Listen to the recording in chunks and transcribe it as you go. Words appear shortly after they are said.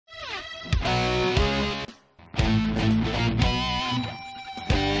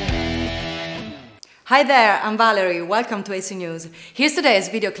Hi there, I'm Valerie. Welcome to AC News. Here's today's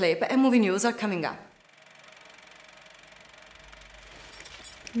video clip and movie news are coming up.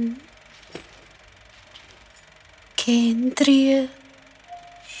 Kendriya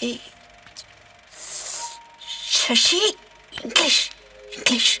Shashi English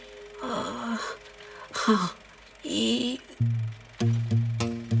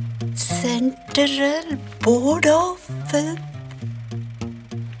Central Board of Film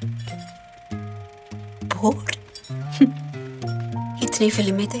board इतनी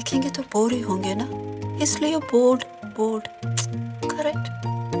फिल्में देखेंगे तो bore ही होंगे ना, इसलिए board correct.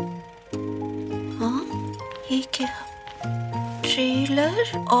 हाँ, ये क्या? Trailer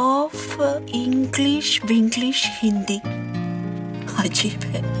of English Vinglish Hindi. अजीब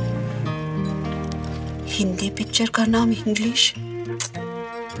है, हिंदी पिक्चर का नाम English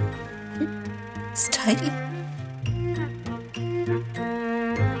style.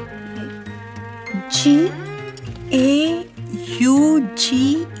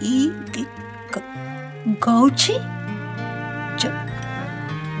 G-A-U-G-E-D गौची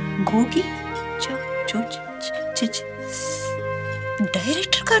Gogi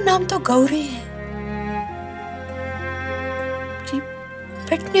director का नाम तो गौरी है,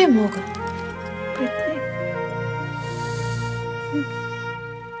 पेट नेम होगा।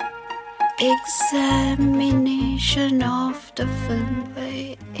 Examination of the film by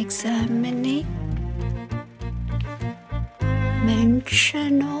examining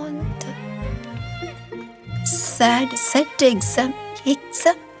mention on the set exam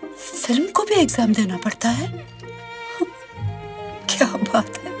film को भी एग्जाम देना पड़ता है? क्या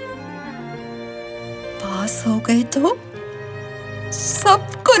बात है, पास हो गई तो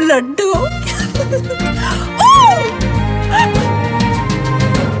सबको Laddu.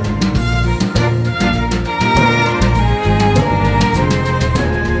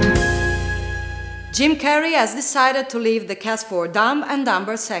 Jim Carrey has decided to leave the cast for Dumb and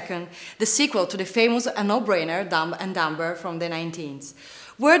Dumber 2, the sequel to the famous and no-brainer Dumb and Dumber from the 19s.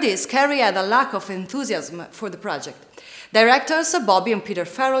 Word is Carrey had a lack of enthusiasm for the project. Directors Bobby and Peter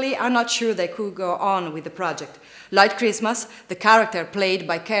Farrelly are not sure they could go on with the project. Lloyd Christmas, the character played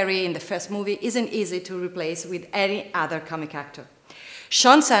by Carrey in the first movie, isn't easy to replace with any other comic actor.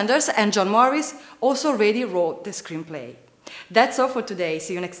 Sean Sanders and John Morris also already wrote the screenplay. That's all for today.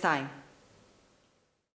 See you next time.